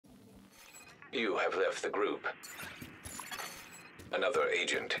You have left the group. Another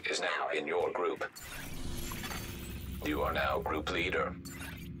agent is now in your group. You are now group leader.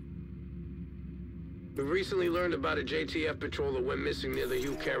 We recently learned about a JTF patrol that went missing near the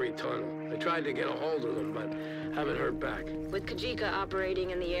Hugh Carey tunnel. I tried to get a hold of them, but haven't heard back. With Kajika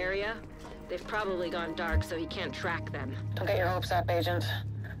operating in the area, they've probably gone dark, so he can't track them. Don't get your hopes up, Agent.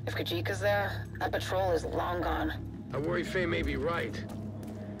 If Kajika's there, that patrol is long gone. I worry Faye may be right,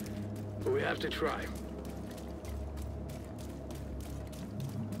 but we have to try.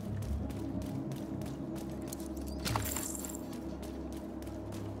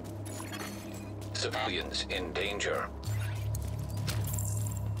 Civilians in danger.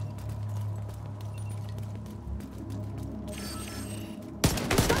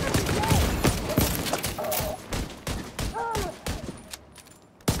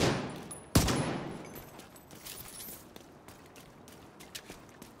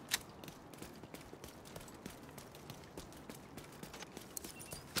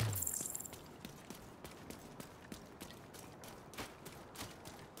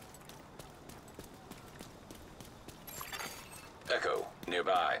 Echo,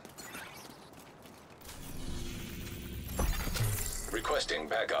 nearby. Requesting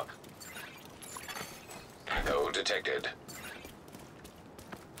backup. Echo detected.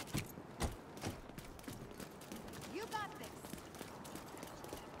 You got this.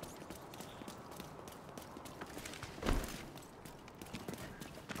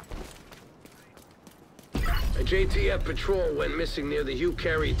 A JTF patrol went missing near the Hugh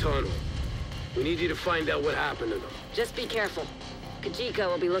Carey tunnel. We need you to find out what happened to them. Just be careful. Kajika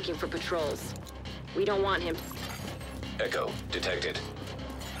will be looking for patrols. We don't want him. Echo detected.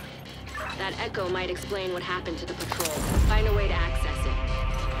 That echo might explain what happened to the patrol. Find a way to access it.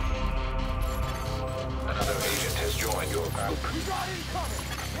 Another agent has joined your group.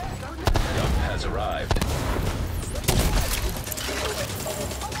 Help has arrived.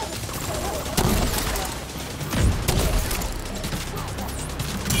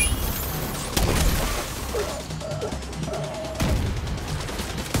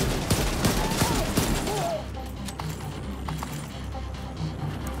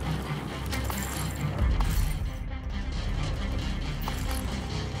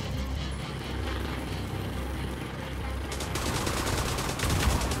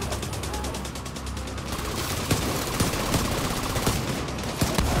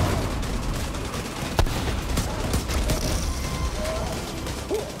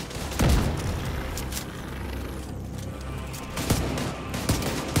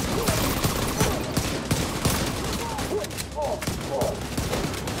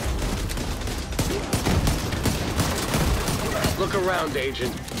 Look around,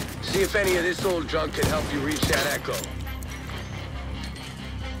 Agent. See if any of this old junk can help you reach that echo.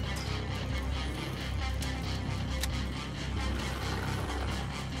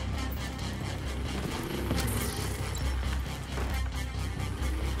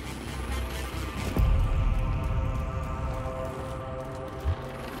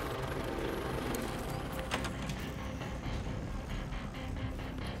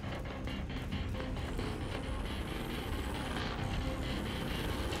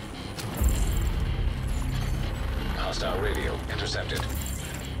 Hostile radio intercepted.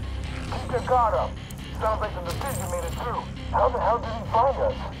 Keep your guard up. Sounds like the decision made it through. How the hell did he find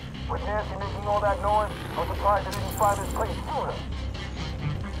us? With Nancy making all that noise, I'm surprised they didn't find this place sooner.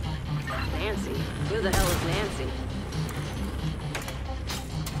 Nancy? Who the hell is Nancy?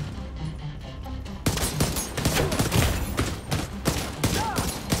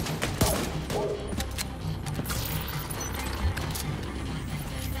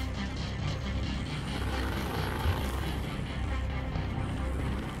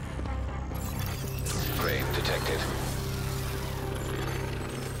 Crane detected.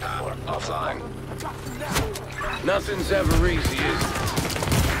 Power offline. Nothing's ever easy, is it?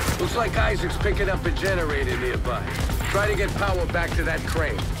 Looks like Isaac's picking up a generator nearby. Try to get power back to that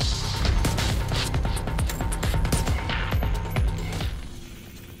crane.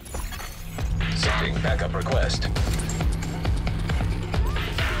 Sending backup request.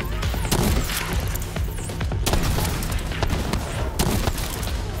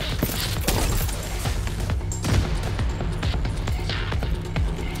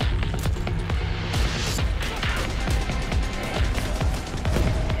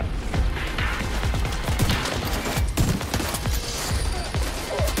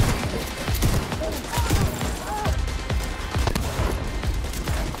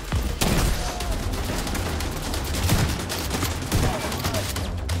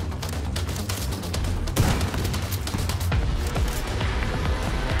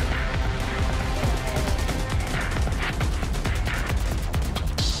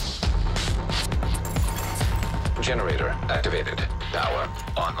 Generator activated. Power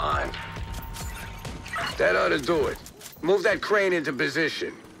online. That ought to do it. Move that crane into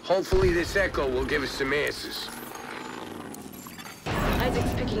position. Hopefully this echo will give us some answers.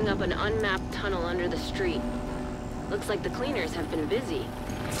 Isaac's picking up an unmapped tunnel under the street. Looks like the cleaners have been busy.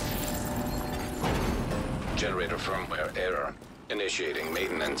 Generator firmware error. Initiating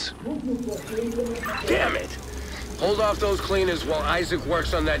maintenance. Damn it! Hold off those cleaners while Isaac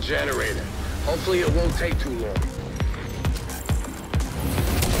works on that generator. Hopefully it won't take too long.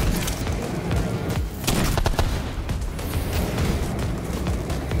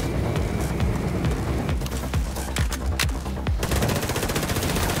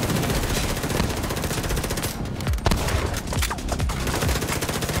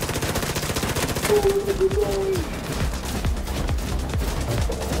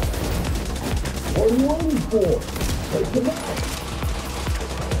 What are you waiting for? Take them out!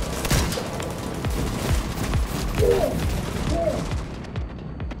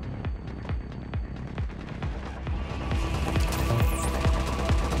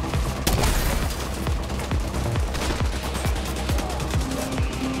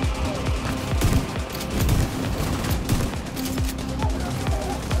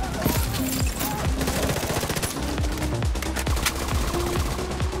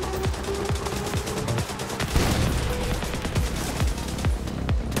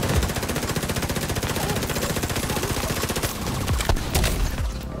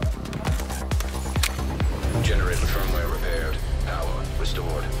 Generator firmware repaired. Power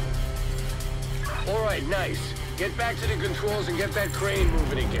restored. All right, nice. Get back to the controls and get that crane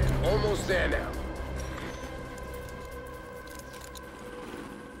moving again. Almost there now.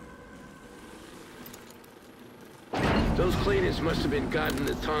 Those cleaners must have been guarding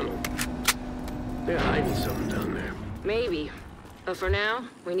the tunnel. They're hiding something down there. Maybe. But for now,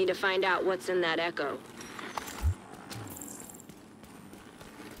 we need to find out what's in that echo.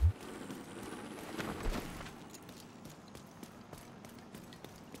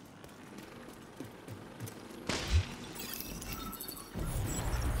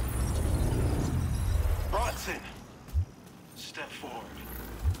 Step forward.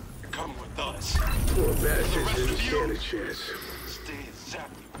 Come with us. Poor bastard didn't stand a chance. Stay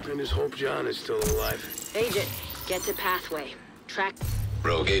exactly. I just hope John is still alive. Agent, get to pathway. Track.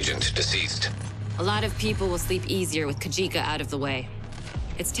 Rogue agent deceased. A lot of people will sleep easier with Kajika out of the way.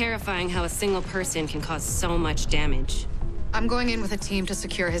 It's terrifying how a single person can cause so much damage. I'm going in with a team to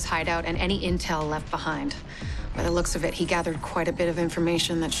secure his hideout and any intel left behind. By the looks of it, he gathered quite a bit of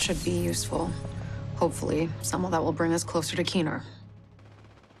information that should be useful. Hopefully, some of that will bring us closer to Keener.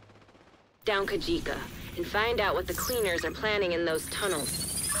 Down Kajika, and find out what the cleaners are planning in those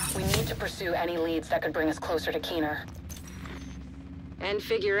tunnels. We need to pursue any leads that could bring us closer to Keener. And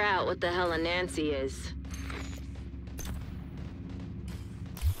figure out what the hell a Nancy is.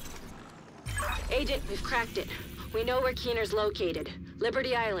 Agent, we've cracked it. We know where Keener's located.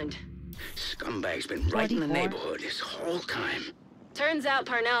 Liberty Island. Scumbag's been right in the neighborhood this whole time. Turns out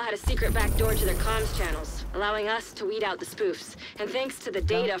Parnell had a secret backdoor to their comms channels, allowing us to weed out the spoofs. And thanks to the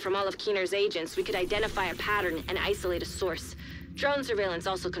data from all of Keener's agents, we could identify a pattern and isolate a source. Drone surveillance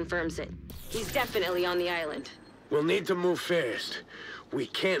also confirms it. He's definitely on the island. We'll need to move fast. We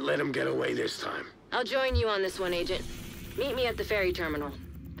can't let him get away this time. I'll join you on this one, Agent. Meet me at the ferry terminal.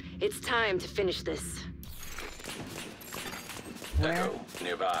 It's time to finish this. Echo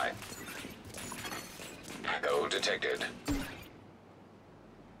nearby. Echo detected.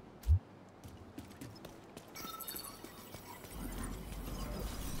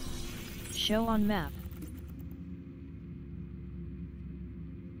 Show on map.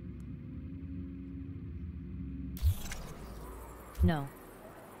 No.